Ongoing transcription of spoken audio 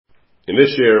In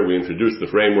this year, we introduced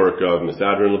the framework of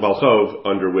Mesadrin L'Balchov,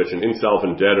 under which an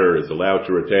insolvent debtor is allowed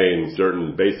to retain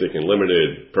certain basic and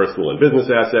limited personal and business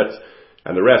assets,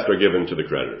 and the rest are given to the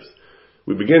creditors.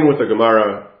 We begin with the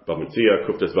Gemara, Bava Metzia,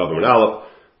 Kuftas Vav Amud Aleph.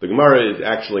 The Gemara is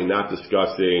actually not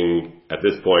discussing, at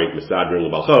this point, Mesadrin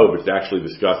L'Balchov. It's actually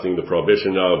discussing the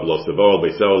prohibition of Lo Savo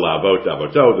Beiso La'avot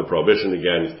Avoto, the prohibition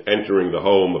against entering the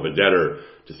home of a debtor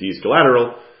to seize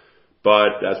collateral.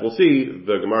 But, as we'll see,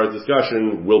 the Gemara's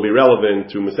discussion will be relevant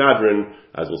to Mesadrin.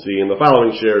 As we'll see in the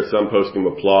following share, some poskim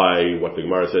apply what the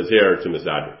Gemara says here to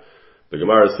Mesadrin. The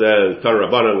Gemara says, Tan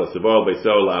Rabbanan L'Savo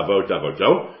Beiso La'avot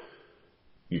Avoto.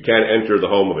 You can't enter the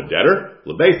home of a debtor.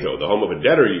 L'Beiso, the home of a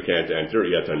debtor you can't enter.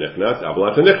 Yeta Nichnas,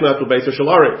 Avalat Nichnas, L'Beiso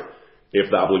Shalarik.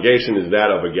 If the obligation is that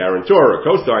of a guarantor or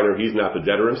co-signer, he's not the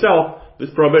debtor himself,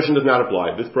 this prohibition does not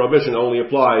apply. This prohibition only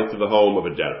applies to the home of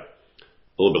a debtor.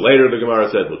 A little bit later, the Gemara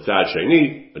says, L'tzad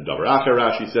Sheni, a Davar Acher,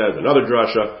 Rashi says, another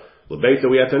drasha, L'Beisa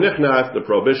Yeta Nichnas, the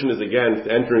prohibition is against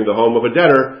entering the home of a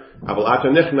debtor, Avalat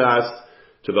Nichnas,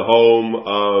 to the home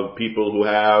of people who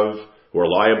are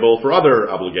liable for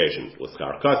other obligations.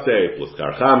 L'schar kasef,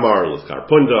 l'schar chamar, l'schar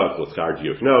pundak, l'schar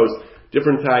diuknos,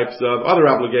 different types of other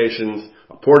obligations,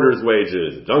 a porter's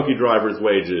wages, a donkey driver's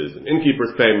wages, an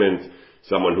innkeeper's payment,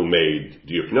 someone who made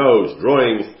diuknos,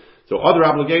 drawings. So other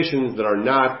obligations that are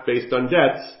not based on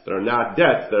debts, that are not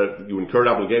debts, that you incurred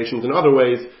obligations in other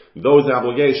ways, those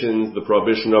obligations, the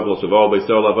prohibition of lo savo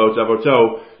beiso la'avot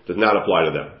avoto, does not apply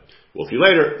to them. We'll see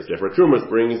later, the Sefer Trumas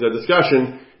brings a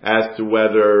discussion as to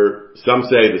whether some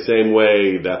say the same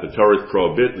way that the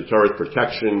Torah's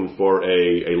protection for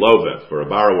a lovet, for a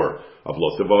borrower of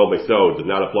lo savo beiso does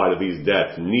not apply to these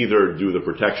debts, neither do the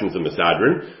protections of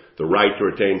Mesadrin. The right to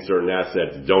retain certain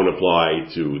assets don't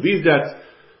apply to these debts.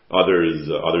 Others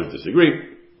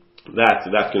disagree. That's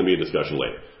going to be a discussion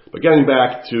later. But getting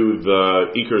back to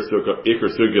the Iker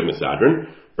Sugya of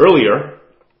Mesadrin, earlier,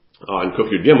 on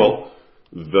Kuf Yud Gimel,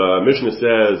 the Mishnah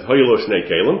says, Hoyelo Shnei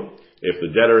Kelim, if the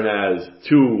debtor has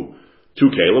two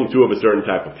Kelim, two of a certain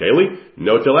type of Keli,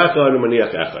 Notel Echad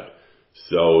Umaniach Echad.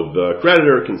 So the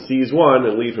creditor can seize one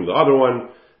and leave him the other one.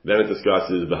 Then it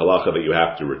discusses the halacha that you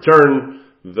have to return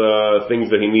the things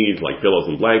that he needs, like pillows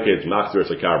and blankets, Machzor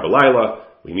Sakar B'Laila.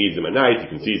 He needs them at night, you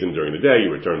can seize them during the day,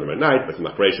 you return them at night. But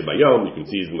Machresha Bayom, you can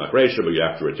seize them Machresha, but you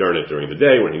have to return it during the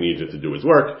day when he needs it to do his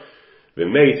work. But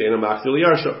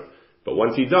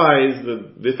once he dies,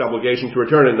 this obligation to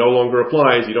return it no longer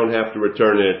applies. You don't have to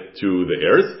return it to the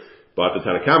heirs. But the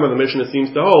Tanakama, the Mishnah seems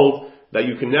to hold that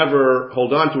you can never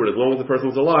hold on to it as long as the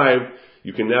person's alive.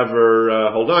 You can never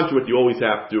hold on to it. You always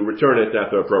have to return it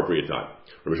at the appropriate time.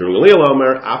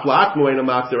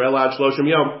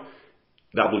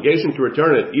 The obligation to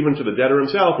return it, even to the debtor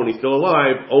himself, when he's still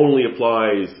alive, only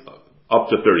applies up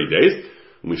to 30 days.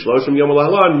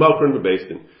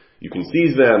 You can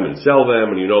seize them and sell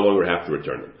them, and you no longer have to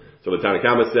return them. So the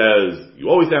Tanakama says, you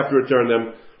always have to return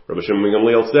them. Rabbi Shimon ben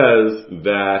Gamliel says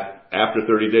that after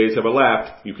 30 days have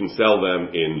elapsed, you can sell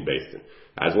them in Beis Din.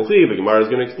 As we'll see, the Gemara is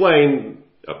going to explain,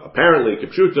 apparently,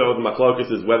 Kipshuto, the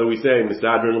Machlokas is whether we say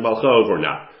Mesadrin L'Balchov or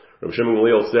not. Rabbi Shimon ben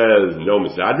Gamliel says, no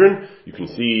Mesadrin, you can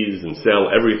seize and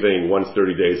sell everything once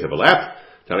 30 days have elapsed.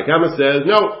 Tanakama says,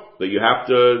 no, that you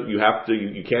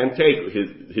can't take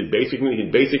his basic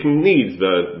needs,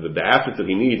 the assets that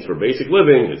he needs for basic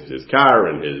living, his car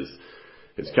and his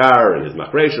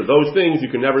machresha, those things you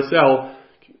can never sell.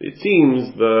 It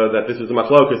seems that this is a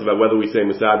machlokas about whether we say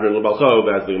Mesadrin L'Balchov,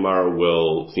 as the Gemara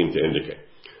will seem to indicate.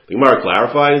 The Gemara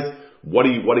clarifies, what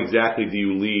exactly do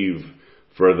you leave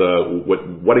for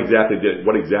what exactly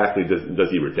does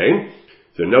he retain?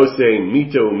 So no saying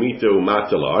mito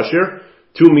matzah la'asher,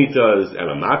 2 mitas and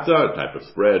a matzah, a type of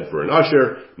spread for an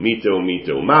usher,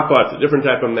 mito mapa, it's a different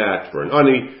type of mat for an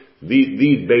ani.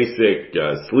 These basic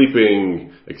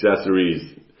sleeping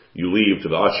accessories you leave to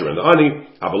the usher and the ani.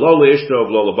 Avalole ishtov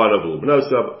lo labanav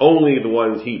u'bnosav, only the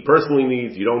ones he personally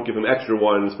needs. You don't give him extra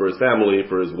ones for his family,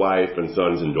 for his wife and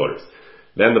sons and daughters.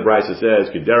 Then the Brisa says,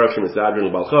 K'derech shemesadrin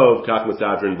l'balchov, kach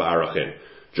mesadrin ba'arachin.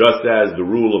 Just as the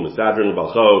rule of Mesadrin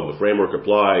L'Balchov, the framework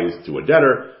applies to a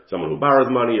debtor, someone who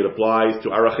borrows money, it applies to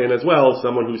Arachin as well,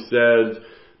 someone who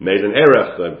made an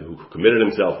Erech, who committed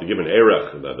himself to give an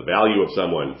Erech, the value of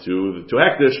someone, to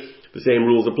Hektish. The same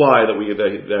rules apply that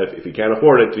if he can't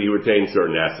afford it, he retains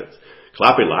certain assets.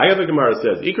 Klape Laya, the Gemara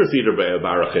says, Iker Seder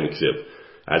B'Arachin Ksiv.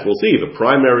 As we'll see, the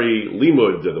primary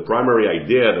limud, the primary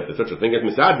idea that there's such a thing as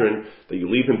Mesadrin, that you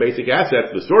leave him basic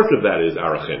assets, the source of that is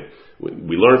Arachin.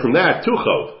 We learn from that,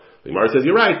 Tuchov. The Gemara says,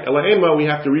 you're right, Elahema, we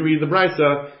have to reread the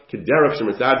Brisa, K'derech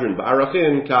shemesadrin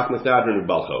ba'arachin, kach mesadrin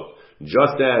b'balchov.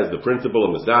 Just as the principle of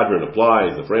Mesadrin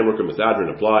applies, the framework of Mesadrin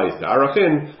applies to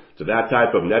Arachin, to that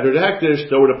type of neder de hektish,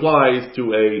 so it applies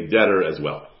to a debtor as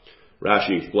well.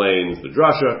 Rashi explains the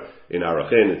drasha. In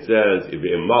Arachin it says,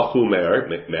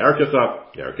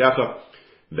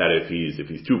 that if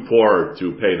he's too poor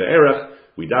to pay the erech,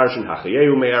 we darshan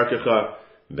hachayehu me'erkecha,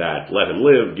 that let him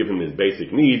live, give him his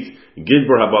basic needs.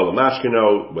 Gizbar habal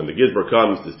mashkino, when the gizbar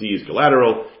comes to seize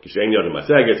collateral, kishen yod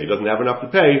maseges, he doesn't have enough to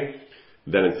pay,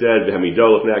 then it says,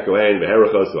 v'hamidol lefnei kohen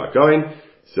v'herachos kohen.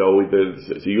 So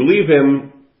you leave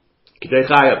him, kitei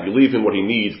chayav, you leave him what he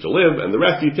needs to live, and the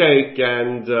rest you take,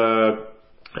 and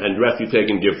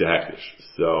give to hektish.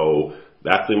 So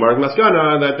that's the Gemara's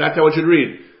maskana, that's how it should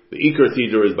read. The Ikar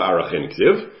Siddur is ba'arachin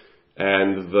ksiv,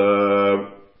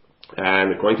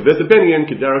 and according to this opinion,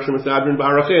 Kederach Shemasadrin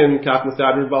Ba'arachin, Kaf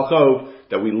Masadrin Balchov,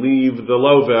 that we leave the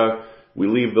lova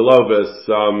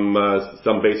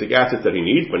some basic assets that he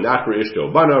needs, but not for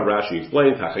Ishto Bana. Rashi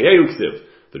explains, Hachayehu Ksiv.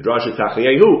 The drush is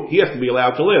Hachayehu. He has to be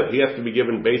allowed to live. He has to be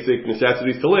given basic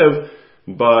necessities to live,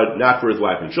 but not for his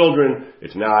wife and children.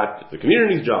 It's not the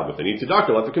community's job. If they need tzedakah,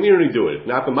 let the community do it. It's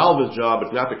not the malva's job.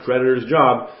 It's not the creditor's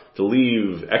job to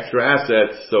leave extra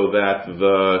assets so that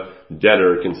the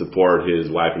debtor can support his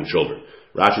wife and children.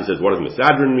 Rashi says, what does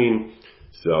Mesadrin mean?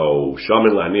 So,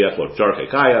 Shaman la'aniach lo tzarchei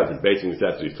chayav, his basic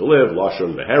necessities to live,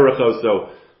 Lashon v'herachoso,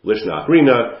 Lishna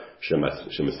achrina,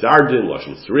 Shemasardin,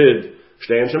 Lashon srid,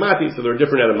 Shtei and Shemati. So there are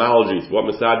different etymologies for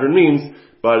what Mesadrin means,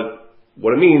 but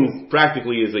what it means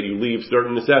practically is that you leave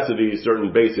certain necessities,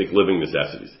 certain basic living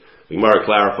necessities. The Gemara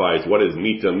clarifies what is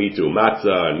mita, mitu,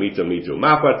 matzah, and mita, mitu,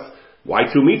 mapatz. Why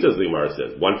two mitas, the Gemara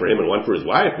says? One for him and one for his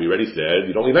wife. We already said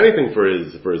you don't leave anything for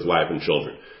his wife and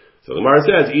children. So the Gemara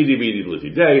says, idi b'idi l'ti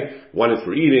day. One is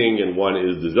for eating and one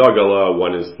is the zagala,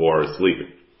 one is for sleeping.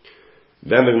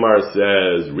 Then the Gemara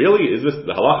says, really? Is this,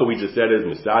 the halacha we just said is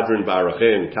misadrin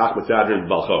ba'arachin, kach misadrin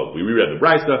b'alchov. We reread the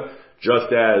Brisa,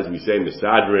 just as we say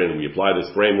misadrin, we apply this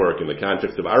framework in the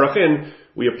context of arachin,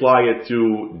 we apply it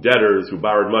to debtors who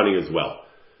borrowed money as well.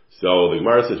 So the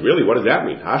Gemara says, really, what does that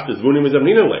mean? Hashta zvunim is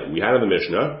avninale. We had in the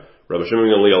Mishnah, Rabbi Shimon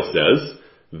Gamliel says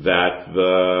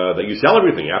that you sell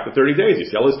everything after 30 days. You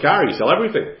sell his car, you sell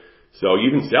everything. So you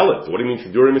even sell it. So what do you mean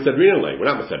Shidurim Misadrinale? We're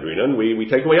not Misadrinan, we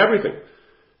take away everything.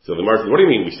 So the Gemara says, what do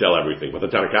you mean we sell everything? But the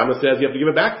Tanna Kama says you have to give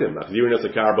it back to him. You don't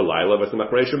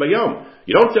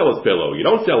sell his pillow, you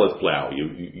don't sell his plow.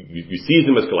 You seize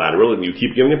him as collateral and you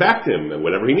keep giving it back to him and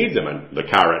whenever he needs him. And the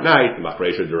car at night, the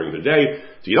machresha during the day.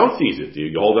 So you don't seize it.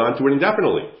 You hold on to it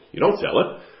indefinitely. You don't sell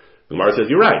it. The Gemara says,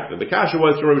 you're right. The kasha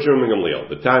was from Rabbi Shimon Gamliel.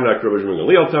 The Tana, Rabbi Shimon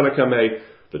Gamliel, Tana Kameh,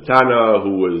 the Tana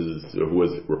who was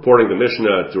reporting the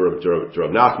Mishnah to Rav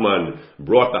Nachman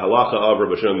brought the halacha of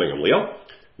Rabbi Shimon Gamliel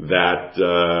that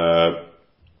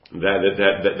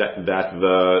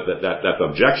the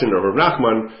objection of Rav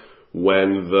Nachman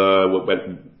when the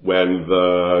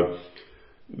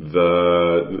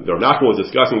Rav Nachman was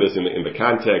discussing this in the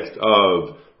context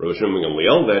of Rabbi Shimon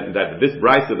Gamliel, that this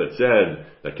brisa that said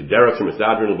that Kederach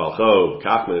Shemisadrin Balchov,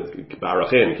 Kach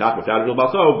Barachin, Kach Misadrin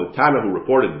Balchov, the Tana who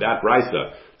reported that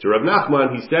brisa to Rav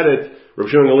Nachman, he said it, Rabbi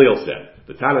Shimon Gamliel said.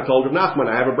 The Tana told Rav Nachman,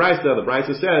 I have a brisa, the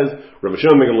brisa says, Rabbi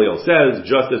Shimon Gamliel says,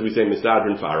 just as we say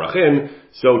Misadrin for Arachin,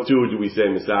 so too do we say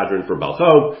Misadrin for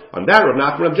Balchov. On that, Rav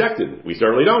Nachman objected. We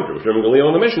certainly don't. Rabbi Shimon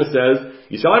Gamliel in the Mishnah says,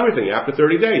 you sell everything after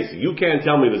 30 days. You can't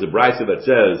tell me there's a brisa that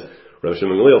says, Rabbi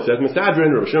Shimon Gamliel says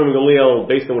Misadrin. Rabbi Shimon Gamliel,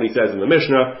 based on what he says in the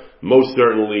Mishnah, most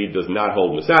certainly does not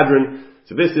hold Misadrin.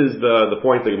 So this is the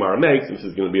point the Gemara makes. This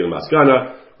is going to be the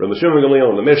Maskana. Rabbi Shimon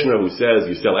Gamliel in the Mishnah, who says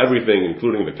you sell everything,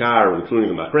 including the car, including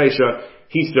the machresha,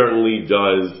 he certainly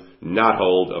does not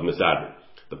hold of Misadrin.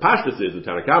 The Pashtus is the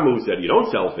Tanna Kama who said you don't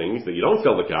sell things, that you don't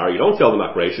sell the car, you don't sell the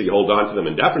machresha, you hold on to them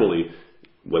indefinitely.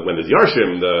 When there's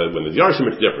Yarshim,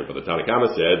 it's different. But the Tanna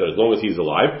Kama said that as long as he's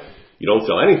alive, you don't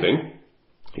sell anything.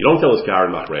 You don't sell his car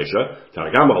in machresha. Tanna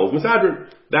Kama holds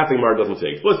Misadrin. That thing Gemara doesn't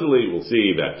say explicitly. We'll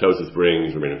see that Tosas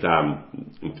brings, Rabbeinu Tam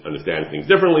understands things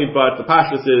differently, but the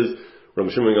Pashtus is Rabbi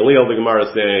Shimon Gamliel, the Gemara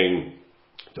is saying,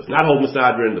 does not hold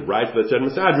Misadrin. The brisa that said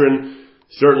Misadrin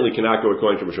certainly cannot go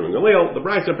according to Rabbi Shimon Gamliel. The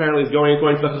brisa apparently is going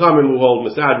according to the Chachamim who hold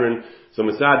Misadrin. So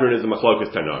Misadrin is a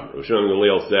machlokas Tanam. Rabbi Shimon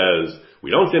Gamliel says,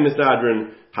 we don't say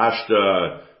Misadrin.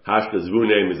 Hashta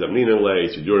zvune mizamnina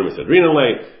le, Shidurim Misadrina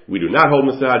le. We do not hold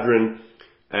Misadrin.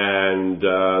 And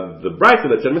the brisa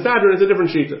that said Misadrin is a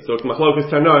different shita. So it's machlokas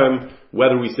Tanoim,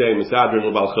 whether we say Misadrin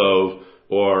l'balchov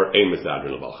or a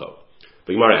Misadrin l'balchov.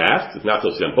 The Gemara asks, it's not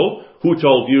so simple. Who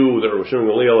told you that Rabbi Shimon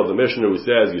Gamliel of the Mishnah who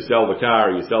says you sell the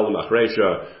car, you sell the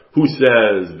machresha, who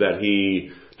says that he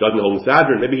doesn't hold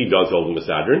Misadrin? Maybe he does hold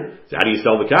Misadrin. So how do you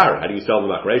sell the car? How do you sell the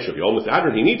machresha? If you hold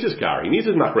Misadrin, he needs his car, he needs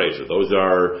his machresha. Those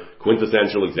are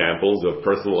quintessential examples of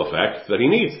personal effects that he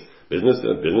needs. Business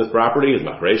property, his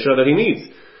machresha that he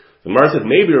needs. The Gemara says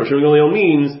maybe Rav Shimon Gamliel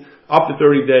means up to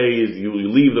 30 days you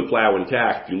leave the plow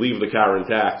intact, you leave the car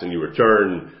intact, and you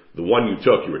return the one you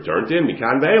took, you return to him.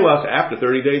 Mikan ve'elach, after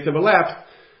 30 days have elapsed,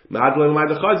 you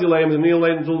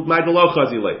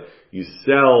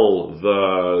sell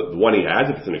the one he has.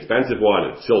 If it's an expensive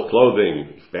one, it's silk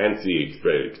clothing, fancy,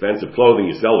 expensive clothing,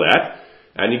 you sell that.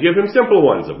 And you give him simple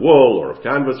ones of wool or of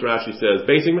canvas, Rashi says,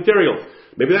 basic materials.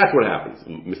 Maybe that's what happens.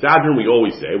 Misadron, we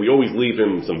always say, we always leave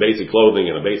him some basic clothing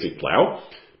and a basic plow.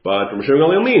 But Rav Shimon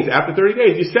Gamliel means after 30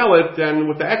 days you sell it, and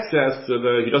with the excess,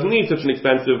 he doesn't need such an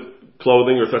expensive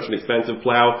clothing or such an expensive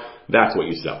plow. That's what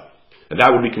you sell. And that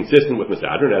would be consistent with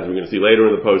Misadron, as we're going to see later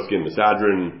in the postskin.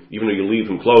 Misadron, even though you leave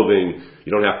him clothing,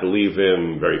 you don't have to leave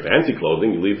him very fancy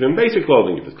clothing. You leave him basic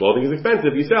clothing. If his clothing is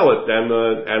expensive, you sell it,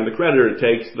 and the creditor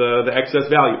takes the excess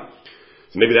value.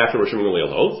 So maybe that's what Rav Shimon Gamliel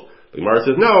holds. The Gemara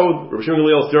says no. Rav Shimon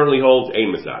Gamliel certainly holds a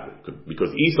Misadron,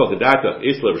 because Isal Tadata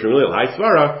Isla Rav Shimon Gamliel Hai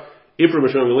Svara. If Rav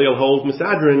Shimon Gamliel holds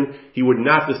Misadron, he would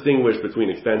not distinguish between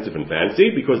expensive and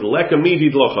fancy, because Leka Midi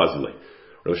Lo Chazile.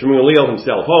 Rav Shimon Gamliel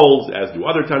himself holds, as do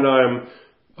other Tanaim,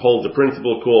 holds a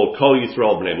principle called Kol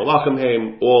Yisrael B'nei Malachim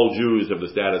Heim. All Jews have the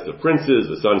status of princes,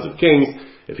 the sons of kings.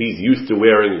 If he's used to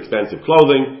wearing expensive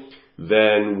clothing,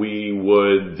 then we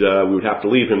would have to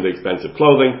leave him the expensive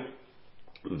clothing.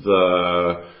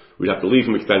 We'd have to leave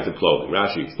him expensive clothing.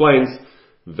 Rashi explains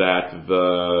that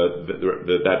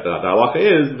the halacha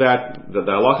is that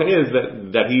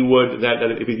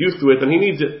if he's used to it, then he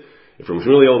needs it. If Rav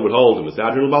Shimon Gamliel would hold him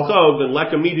Misadron L'Balchov, then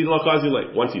Leka Midi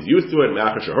L'Chazile. Once he's used to it,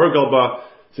 Ma'achar Shehur Galba,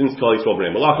 since Kol Yisrael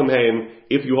B'nei Malachim Heim,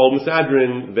 if you hold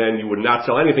Misadron, then you would not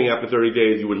sell anything after 30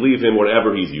 days. You would leave him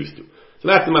whatever he's used to. So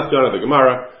that's the Maskana of the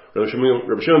Gemara. Rav Shimon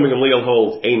Gamliel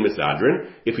holds ein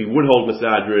Misadron. If he would hold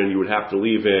Misadron, you would have to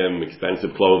leave him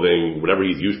expensive clothing, whatever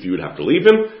he's used to, you would have to leave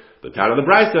him. The Tana of the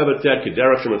Brisa that said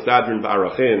Kederach Misadron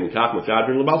Ba'arachin Kach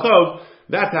Misadron L'Balchov.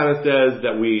 That Tana says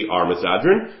that we are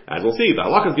Misadron. As we'll see, the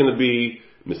halakha is going to be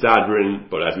Misadron,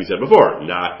 but as we said before,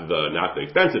 not the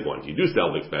expensive ones. You do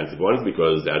sell the expensive ones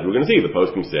because, as we're going to see, the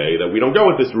poskim say that we don't go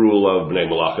with this rule of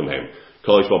B'nei Malachim Heim.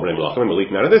 Kol Yisrael B'nei Malachim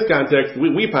Heim. Out of this context,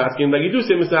 we pass him that you do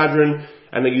say Misadron,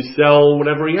 and that you sell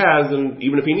whatever he has, and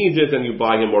even if he needs it, then you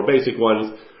buy him more basic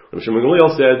ones. Rav Shimon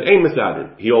Gamliel says, ein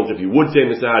Misadron. He holds if you would say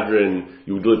Misadron,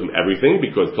 you would give him everything,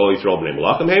 because Kol Yisrael B'nei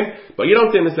Malachim Heim, but you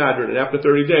don't say Misadron, and after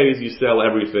 30 days, you sell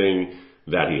everything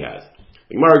that he has.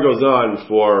 The Gemara goes on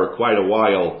for quite a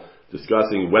while,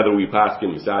 discussing whether we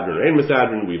paskin Misadron or ein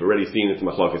Misadron. We've already seen it's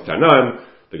Machlokes Tanaim.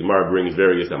 The Gemara brings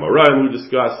various Amoraim who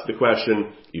discuss the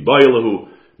question, Ibayilahu,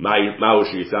 Ma'u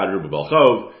Sheyisadru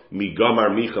B'Balchov, Mi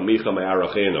Gamar Micha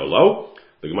Me'arachein Olo.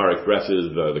 The Gemara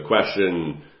expresses the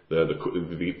question,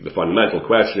 the fundamental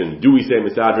question, do we say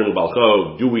Misadron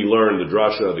B'Balchov? Do we learn the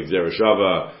drasha of the Gzera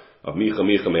Shava of Micha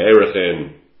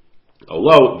Me'arachein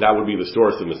Olo? That would be the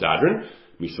source of Misadron.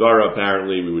 Misvara,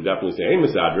 apparently, we would definitely say, hey,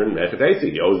 Misadron,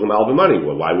 he owes the Malva money.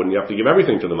 Well, why wouldn't you have to give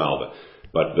everything to the Malva?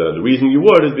 But the reason you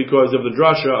would is because of the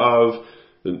drasha of,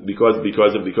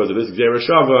 because of this Gzera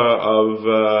Shava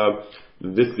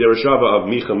of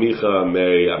Micha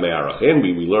Me'arachin.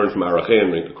 We learned from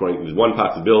Arachin, there's one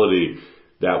possibility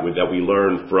that we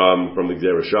learned from the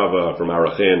Gzera Shava, from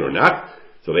Arachin or not.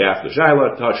 So they asked the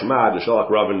Shaila, Tashma, the Shalach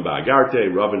Ravin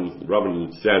Ba'agarte,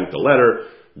 Ravin sent a letter,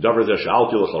 Davar Zeh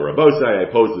Sha'alti L'chol Rabosai, I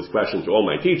posed this question to all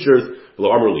my teachers,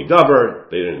 V'lo Amru Li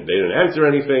Davar, they didn't answer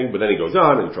anything, but then he goes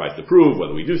on and tries to prove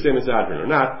whether we do say Misadron or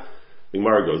not. The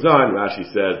Gemara goes on, Rashi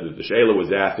says that the Sheila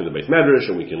was asked in the Beis Medrash,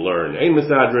 and we can learn ein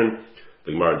Misadron.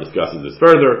 The Gemara discusses this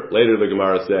further. Later the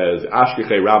Gemara says,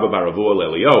 Ashkechei Rabba Baravua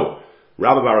L'Elio.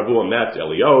 Rabba Baravua met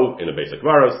Elio in a Beis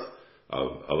Akvaros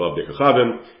of Abdei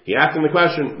Kachavim. He asked him the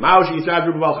question, Ma'u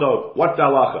Sheyisadru B'Balchov, what's the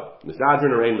halacha?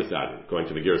 Misadron or ein Misadron? According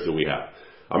to the Girsa we have.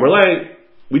 Amarle,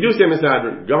 we do say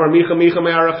Misadron. Gamar Micha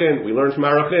Me'arachin. We learn from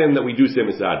Arachin that we do say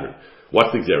Misadron.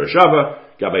 What's the Gzera Shava?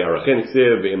 Gabe Arachin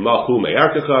Ksiv Imachu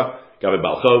Me'arkecha. Gabe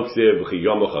Balchov Ksiv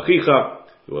V'chiyomo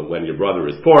Chachicha. When your brother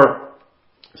is poor.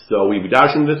 So we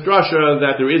dash in this drasha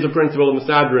that there is a principle of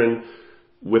Misadron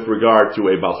with regard to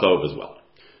a Balchov as well.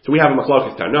 So we have a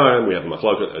Machlokes Tanaim, we have a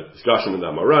discussion with the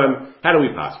Amoraim. How do we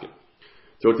paskin?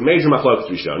 So it's a major Machlokes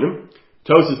Rishonim.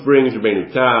 Tosas brings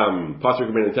Rabbeinu Tam, Pasuk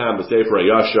Rabbeinu Tam, B'Sefer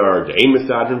Ayashar, De'ein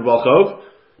Misadron B'Balchov,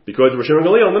 because Rav Shimon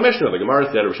Gamliel in the Mishnah. The Gemara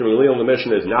said Rav Shimon Gamliel in the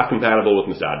Mishnah is not compatible with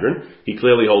Misadron. He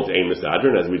clearly holds ein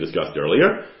Misadron, as we discussed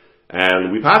earlier.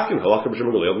 And we paskin, Halach Rav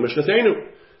Shimon Gamliel, the Mishnah Seinu,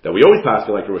 that we always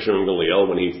paskin like Rav Shimon Gamliel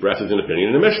when he expresses an opinion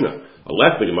in the Mishnah.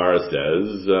 Unless the Gemara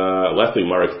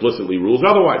explicitly rules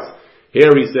otherwise.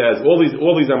 Here he says, all these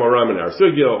Amoraim in our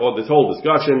Sugya, all this whole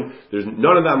discussion, there's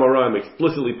none of the Amoraim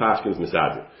explicitly paskins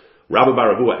Misadron. Rabbi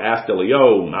Baravua asked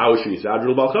Elio, Ma'u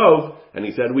Sheyisadru B'Balchov, And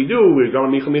he said, we do, we're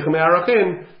going Micha Micha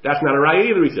Me'arachin. That's not a raya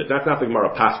either, he said. That's not the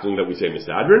Gemara Paskin that we say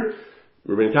Misadrin.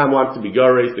 Rabbeinu Tam wants to be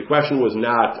Gareis. The question was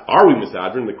not, are we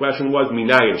Misadrin? The question was,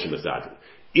 Minayin Shemisadrin.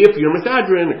 If you're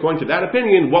Misadrin, according to that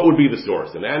opinion, what would be the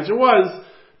source? And the answer was,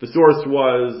 the source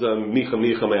was Micha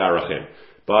Micha Me'arachin.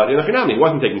 But in Achinami, he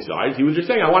wasn't taking sides. He was just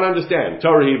saying, I want to understand.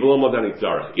 Torah he v'lo modani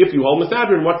tzarech. If you hold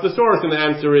Misadrin, what's the source? And the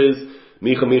answer is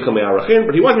Micha Micha Me'arachin.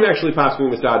 But he wasn't actually passing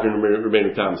Misadrin,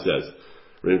 Rabbeinu Tam says.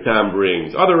 Rabbeinu Tam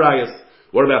brings other rayas.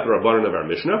 What about the Rabbanan of our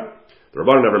Mishnah? The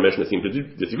Rabbanan of our Mishnah seem to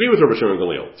disagree with Rabbi Shimon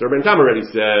Gamliel. So Rabbeinu Tam already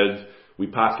said, we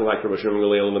pass like Rabbi Shimon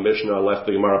Gamliel in the Mishnah unless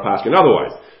the Gemara paskin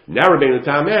otherwise. Now Rabbeinu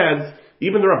Tam adds,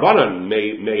 even the Rabbanan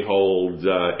may hold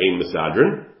ein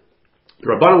Misadrin. The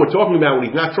Rabbanan we're talking about when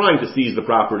he's not trying to seize the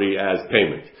property as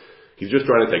payment. He's just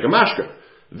trying to take a mashkan.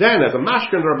 Then, as a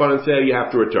mashkan, the Rabbanan say you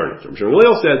have to return it. So Rabbi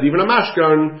Gamliel says even a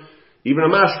mashkan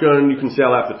you can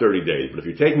sell after 30 days. But if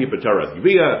you're taking it b'taras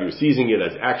gvia, if you're seizing it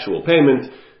as actual payment,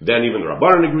 then even the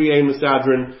Rabbanan agree ein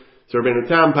Misadrin. So Rabbeinu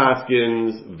Tam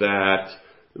paskins that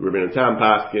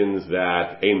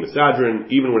ein Misadrin,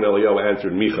 even when Eliyahu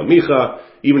answered Micha Micha,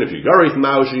 even if you garis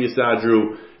maushi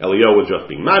yisadru, Eliyahu was just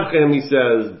being madchem, he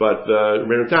says, but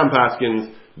Rabbeinu Tam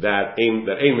paskins that ein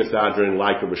Misadrin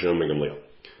like Rabbi Shimon ben Gamliel.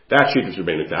 That sheet is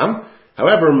Rabbeinu Tam.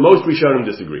 However, most Rishonim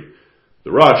disagree.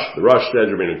 The Rush says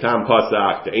Rabbeinu Tam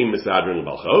pasak to ein Misadrin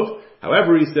l'balchov.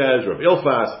 However, he says Rav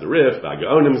Ilfas, the Rif, the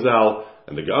Gaonim Zal,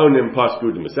 and the Gaonim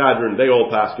pasku to Misadrin, they all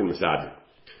paskin Misadrin.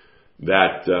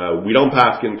 That we don't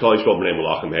paskin kol yishkol b'nei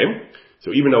malachim heim.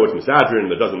 So even though it's Misadrin,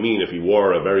 that doesn't mean if he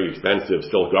wore a very expensive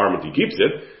silk garment, he keeps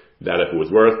it. That if it was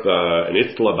worth an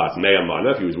itzla bas mea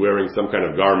mana, if he was wearing some kind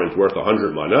of garment worth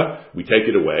 100 mana, we take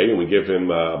it away and we give him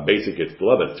a basic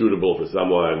itzla that's suitable for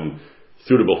someone,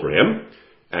 suitable for him.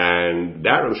 And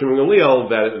that Rav Shimon Gamliel,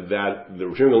 that the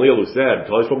Rav Shimon Gamliel who said,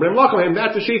 Kol Yishkol B'nei Malachim,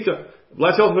 that's a shita.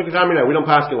 Bless Hilton Mekachamina, we don't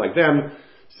paskin like them.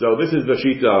 So this is the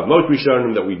shita of most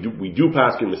Rishonim that we do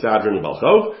paskin Misadrin and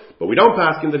Balchov, but we don't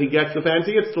paskin that he gets the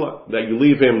fancy itzla, that you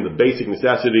leave him the basic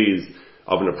necessities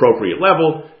of an appropriate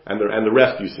level, and the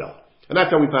rest you sell. And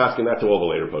that's how we paskin, that's how all the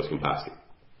later posts can paskin.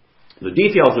 The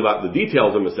details of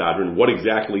Misadrin, what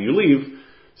exactly you leave,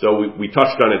 so we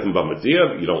touched on it in Bava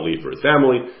Metzia, you don't leave for his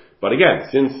family. But again,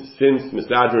 since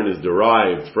Misadrin is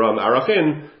derived from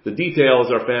Arachin, the details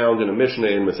are found in a Mishnah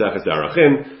in Maseches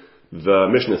Arachin. The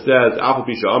Mishnah says, Afu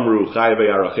Pisha Amru Chayve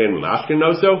Arachin Mashkin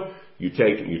Noso. You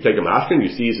take a mashkin, you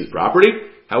seize his property.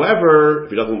 However, if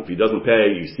he doesn't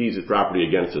pay, you seize his property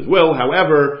against his will.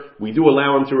 However, we do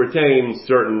allow him to retain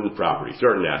certain property,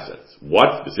 certain assets.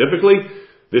 What specifically?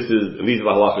 These are the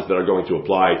halachas that are going to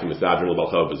apply to Misadrin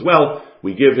l'balchov as well.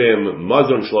 We give him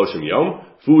mazon shloshim yom,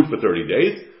 food for 30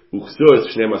 days.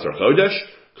 Uchsus shnemasar chodesh,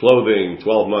 clothing,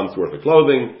 12 months worth of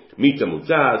clothing. Mita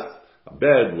mutzas, a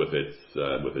bed with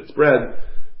its bread.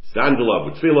 Sandalav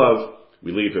with tfilav.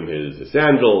 We leave him his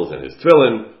sandals and his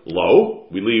tefillin. Lo,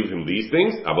 we leave him these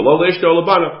things. Avalo leishto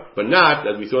labana, but not,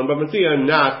 as we saw in Bava Metzia,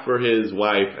 not for his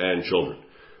wife and children.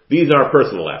 These are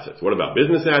personal assets. What about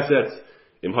business assets?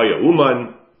 Imhaya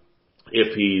uman,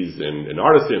 if he's an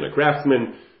artisan, a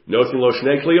craftsman, nosin lo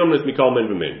shnei kliyomnis mikol men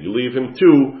v'min. You leave him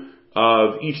 2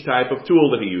 of each type of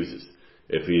tool that he uses.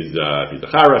 If he's a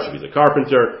charash, if he's a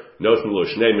carpenter, nosin lo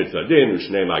shnei mitzadin,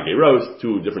 shnei mageros,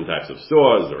 2 different types of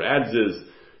saws or adzes,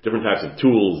 different types of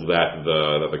tools that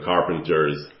the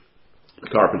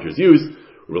carpenters use.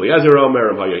 Eliezer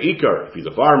Omer Haya Ikar, if he's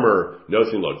a farmer,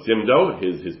 nosin lo tzimdo,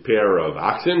 his pair of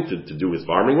oxen to do his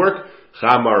farming work.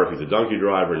 Chamar, if he's a donkey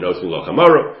driver, nosin lo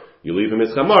chamara, you leave him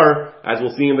his chamar. As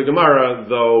we'll see in the Gemara,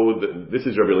 though this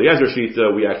is Rabbi Eliezer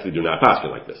shita, we actually do not paskin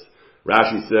like this.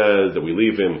 Rashi says that we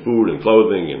leave him food and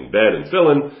clothing and bed and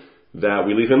tefillin, that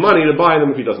we leave him money to buy them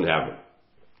if he doesn't have them.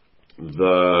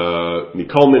 The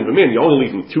mikol min v'min, you only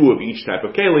leave him 2 of each type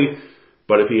of keli,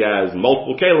 but if he has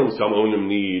multiple kalim, some onim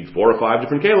need 4 or 5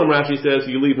 different kalim, Rashi says, so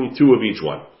you leave him 2 of each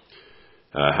one.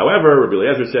 However, Rabbi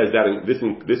Eliezer says that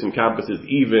this encompasses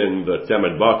even the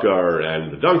tzemed bakar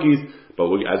and the donkeys, but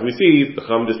as we see, the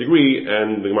Chum disagree,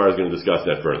 and the Gemara is going to discuss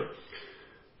that further.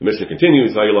 The Mishnah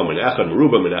continues, he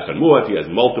has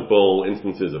multiple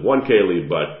instances of one keli,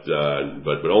 but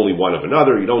only one of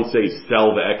another. You don't say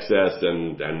sell the excess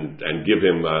and give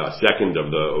him a second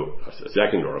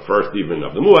or a first even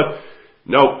of the muat.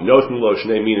 No, you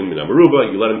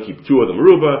let him keep 2 of the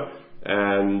meruba,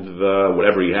 and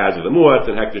whatever he has of the muat,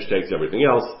 and Hektish takes everything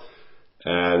else,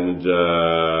 and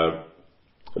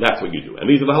that's what you do. And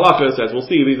these are the halachas, as we'll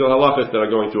see, these are the halachas that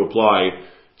are going to apply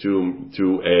to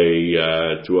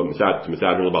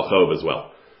Misadrin l'balchov as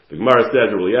well. The Gemara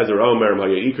says, Eliezer Omer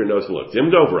Haya Ikar nosin lo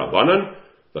tzimdo v'Rabbanan.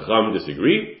 The Chum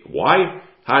disagree. Why?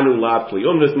 Hanu lav kli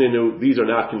umnas ninu. These are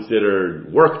not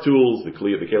considered work tools. The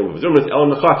kelim of umnas el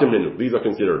nechatim ninu. These are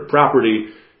considered property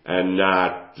and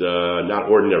not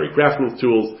ordinary craftsman's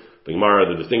tools. The Gemara,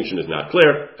 the distinction is not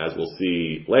clear, as we'll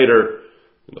see later.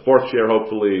 In the fourth share,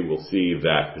 hopefully, we'll see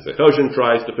that Pesachoshin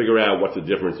tries to figure out what's the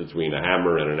difference between a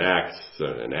hammer and an axe,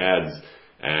 and adze,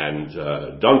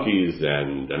 and donkeys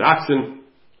and oxen.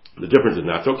 The difference is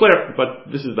not so clear,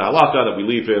 but this is the halakha that we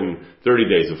leave him 30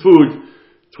 days of food,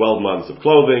 12 months of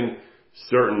clothing,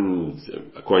 certain,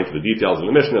 according to the details in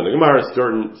the Mishnah and the Gemara,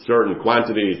 certain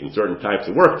quantities and certain types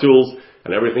of work tools,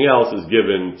 and everything else is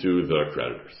given to the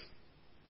creditors.